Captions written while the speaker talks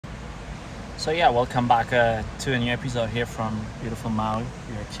So yeah, welcome back to a new episode here from beautiful Maui.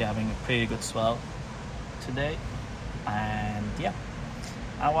 We're actually having a pretty good swell today, and yeah,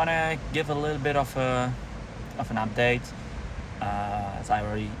 I want to give a little bit of an update. As I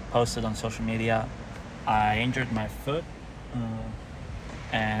already posted on social media, I injured my foot,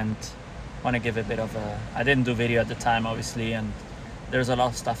 and want to give a bit of a. I didn't do video at the time, obviously, and there's a lot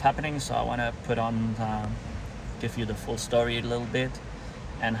of stuff happening, so I want to put on, give you the full story a little bit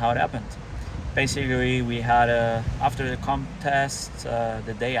and how it happened. Basically, we had after the contest,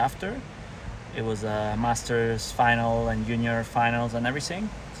 the day after, it was a Masters final and Junior finals and everything.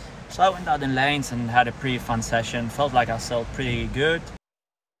 So I went out in lanes and had a pretty fun session. Felt like I sailed pretty good.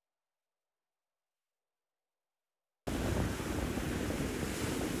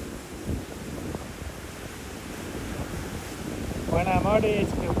 Buenas amores,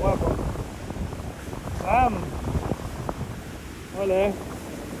 qué guapo. Sam. Hola.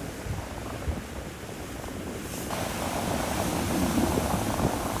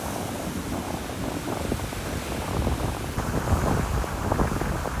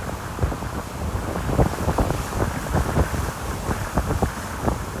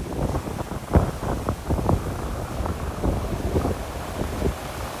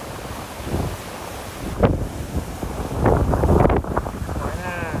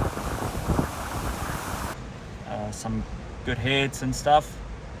 Some good hits and stuff.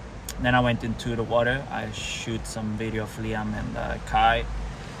 Then I went into the water. I shoot some video of Liam and Kai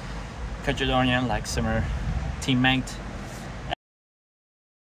Kajadorian, like summer teammate.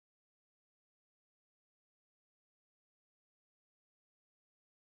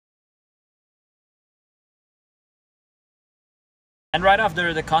 And right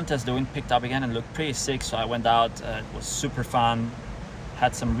after the contest, the wind picked up again and looked pretty sick, so I went out. It was super fun.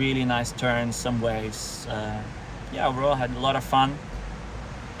 Had some really nice turns, some waves. Yeah, overall had a lot of fun.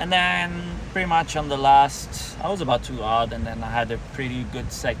 And then pretty much on the last, I was about to go out, and then I had a pretty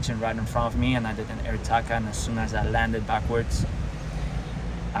good section right in front of me, and I did an air taka, and as soon as I landed backwards,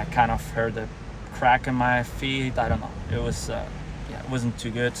 I kind of heard a crack in my feet. I don't know, it was yeah, it wasn't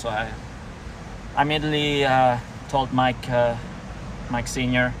too good. So I immediately told Mike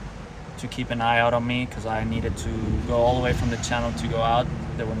Senior to keep an eye out on me, because I needed to go all the way from the channel to go out.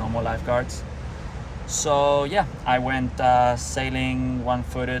 There were no more lifeguards. So yeah, I went sailing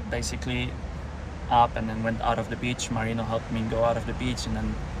one-footed basically up, and then went out of the beach. Marino helped me go out of the beach, and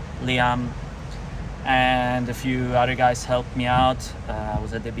then Liam and a few other guys helped me out. I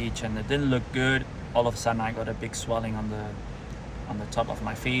was at the beach and it didn't look good. All of a sudden I got a big swelling on the top of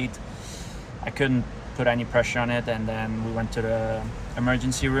my feet. I couldn't put any pressure on it, and then we went to the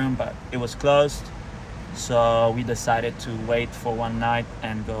emergency room, but it was closed. So we decided to wait for one night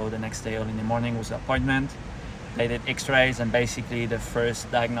and go the next day early in the morning. Was the appointment. They did x-rays, and basically the first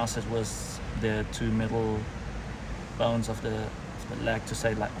diagnosis was the two middle bones of the leg, to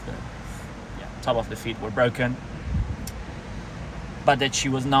say, like the top of the feet were broken. But that she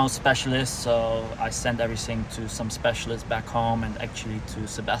was no specialist, so I sent everything to some specialists back home, and actually to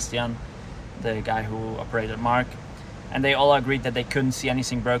Sebastian, the guy who operated Mark. And they all agreed that they couldn't see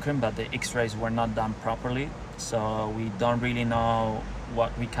anything broken, but the x-rays were not done properly. So we don't really know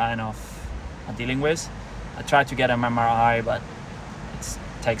what we kind of are dealing with. I tried to get an MRI, but it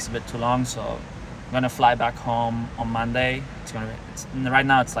takes a bit too long. So I'm gonna fly back home on Monday. Right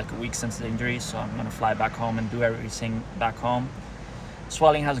now it's like a week since the injury, so I'm gonna fly back home and do everything back home.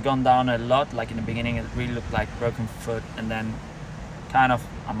 Swelling has gone down a lot. Like in the beginning, it really looked like broken foot, and then kind of,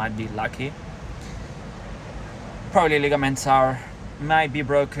 I might be lucky. Probably ligaments might be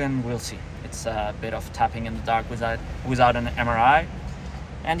broken, we'll see. It's a bit of tapping in the dark without an MRI.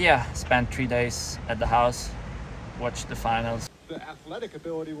 And yeah, spent 3 days at the house, watched the finals. The athletic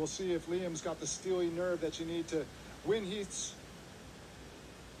ability, we'll see if Liam's got the steely nerve that you need to win heats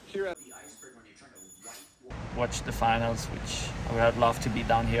here at the iceberg when you're trying to watch the finals, which I would love to be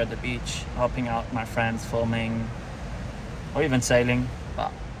down here at the beach, helping out my friends, filming, or even sailing,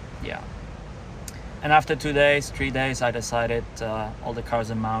 but yeah. And after 3 days, I decided all the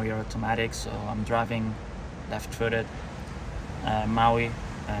cars in Maui are automatic, so I'm driving left-footed Maui,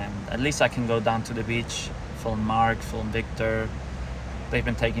 and at least I can go down to the beach, film Mark, film Victor. They've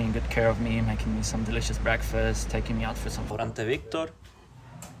been taking good care of me, making me some delicious breakfast, taking me out for some restaurante Victor.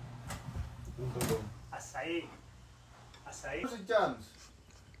 Açaí. Açaí. Where's the guns?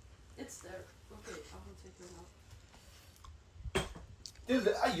 It's there. Okay, I will take it out.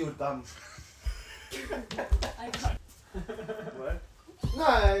 Tilde, are you done? I got What?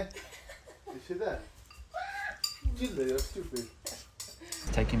 Nej! You see that? Tilde, you're stupid.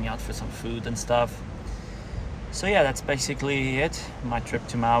 Taking me out for some food and stuff. So yeah, that's basically it. My trip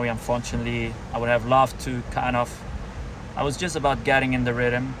to Maui. Unfortunately, I would have loved to I was just about getting in the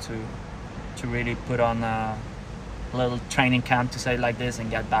rhythm to really put on a little training camp, to say it like this, and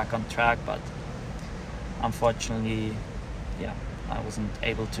get back on track, but unfortunately, yeah, I wasn't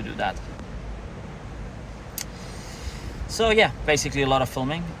able to do that. So yeah, basically a lot of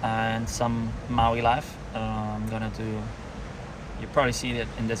filming and some Maui life. I'm gonna do, you probably see it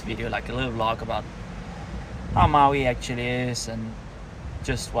in this video, like a little vlog about how Maui actually is and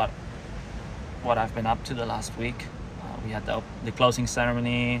just what I've been up to the last week. We had the closing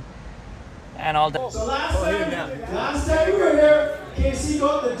ceremony and all that. So last time we were here, Casey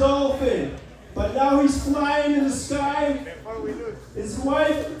got the dolphin, but now he's flying in the sky. His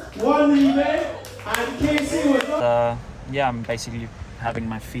wife won the event, and Casey was yeah, I'm basically having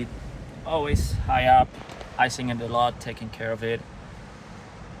my feet always high up, icing it a lot, taking care of it,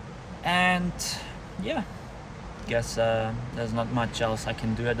 and yeah, guess there's not much else I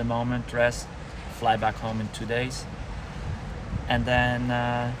can do at the moment. Rest, fly back home in 2 days, and then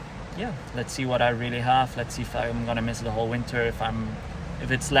yeah, let's see what I really have. Let's see if I'm gonna miss the whole winter.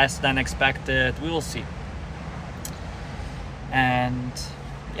 If it's less than expected, we will see. And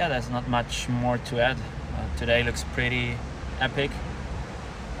yeah, there's not much more to add. Today looks pretty epic.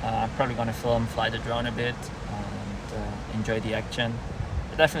 I'm probably gonna fly the drone a bit and enjoy the action.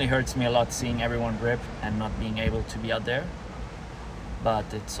 It definitely hurts me a lot seeing everyone rip and not being able to be out there. But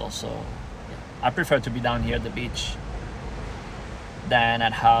it's also, yeah, I prefer to be down here at the beach than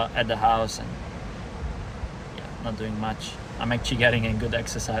at the house and yeah, not doing much. I'm actually getting a good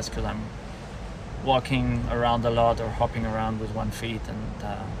exercise because I'm walking around a lot or hopping around with 1 foot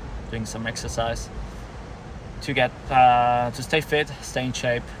and doing some exercise to get to stay fit, stay in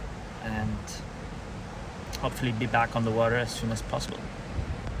shape, and hopefully be back on the water as soon as possible.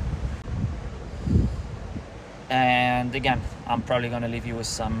 And again, I'm probably gonna leave you with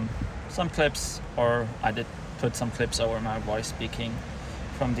some clips, or I did put some clips over my voice speaking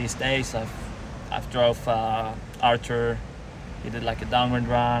from these days. I've drove Arthur. He did like a downwind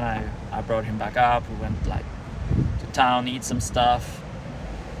run. I brought him back up. We went like to town, eat some stuff.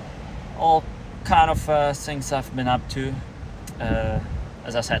 All kind of things I've been up to.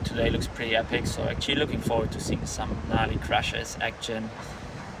 As I said, today looks pretty epic. So actually looking forward to seeing some gnarly crashes, action,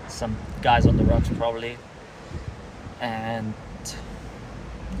 some guys on the rocks probably. And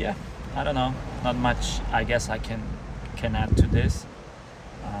yeah, I don't know, not much I guess I can add to this.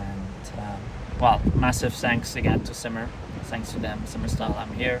 And well, massive thanks again to Simmer. Thanks to them, Simmer Style,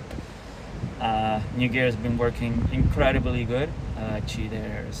 I'm here. New gear has been working incredibly good. Actually,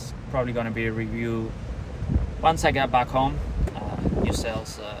 there's probably going to be a review once I get back home. New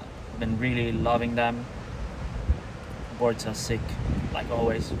sales, been really loving them. Boards are sick, like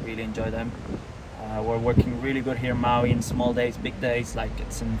always, really enjoy them. We're working really good here in Maui in small days, big days, like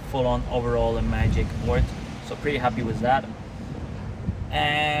it's in full-on overall and magic board. So pretty happy with that.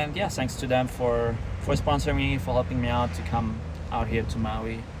 And yeah, thanks to them for sponsoring me, for helping me out to come out here to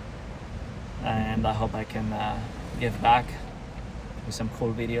Maui. And I hope I can give back with some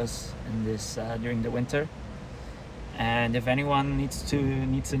cool videos in this during the winter. And if anyone needs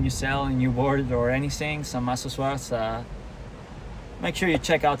a new sail, a new board, or anything, some accessoires, make sure you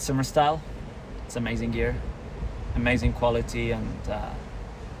check out Simmer Style. It's amazing gear, amazing quality, and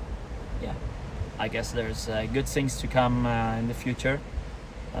yeah, I guess there's good things to come in the future.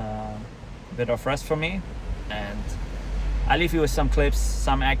 A bit of rest for me, and I leave you with some clips,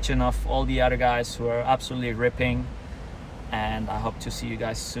 some action of all the other guys who are absolutely ripping, and I hope to see you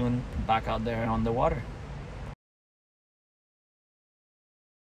guys soon back out there on the water.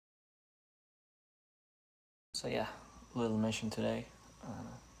 So yeah, little mission today.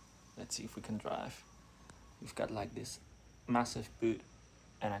 Let's see if we can drive. We've got like this massive boot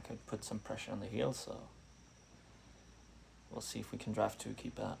and I could put some pressure on the heel, so we'll see if we can drive to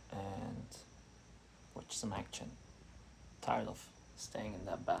Keepa and watch some action. Tired of staying in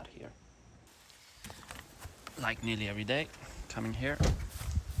that bad here. Like nearly every day, coming here,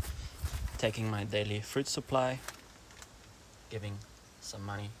 taking my daily fruit supply, giving some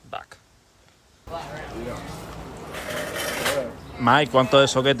money back. Mike, ¿cuánto de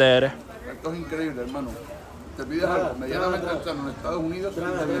soquete eres? Esto es increíble, hermano. Te pides algo medianamente cercano en Estados Unidos y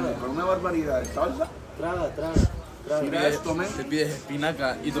te venden por una barbaridad de salsa. Mira esto, men. Te pides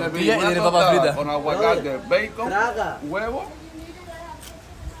espinaca y Te tortilla pides y una tiene papas tostada fritas. con aguacate, bacon, huevo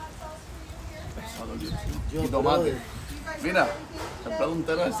y tomate. Mira, el plato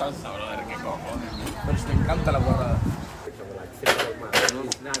entero de salsa, brother. Qué cojones, man. Pero si te encanta la guarrada.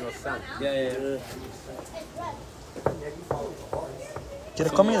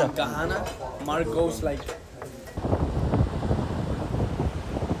 ¿Quieres comida? Kahana, Mark goes like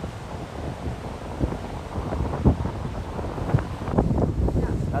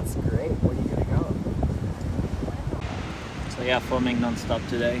So yeah, filming non-stop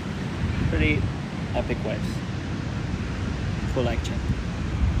today. Pretty epic waves. Full action.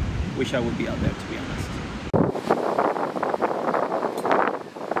 Wish I would be out there, to be honest.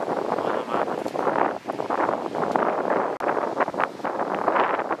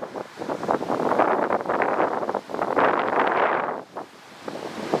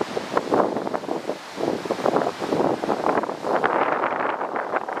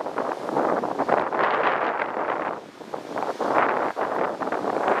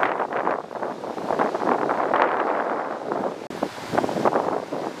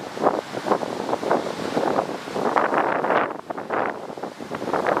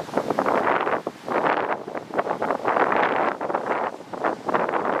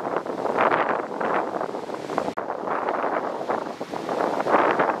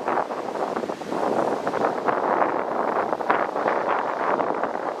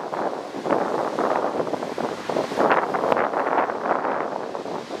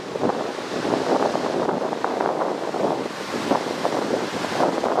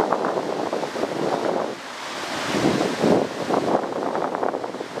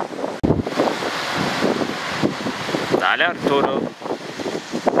 Dale, Arturo.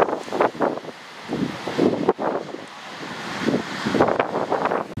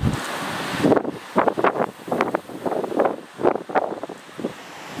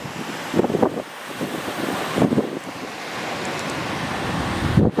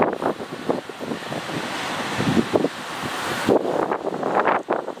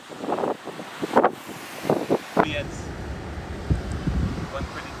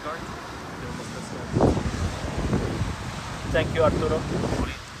 Thank you, Arturo.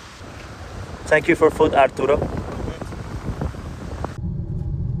 Thank you for food, Arturo.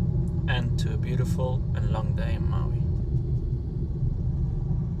 And to a beautiful and long day in Maui.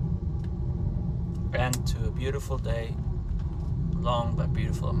 And to a beautiful day, long but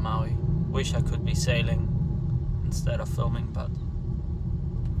beautiful in Maui. Wish I could be sailing instead of filming, but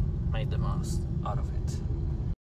made the most out of it.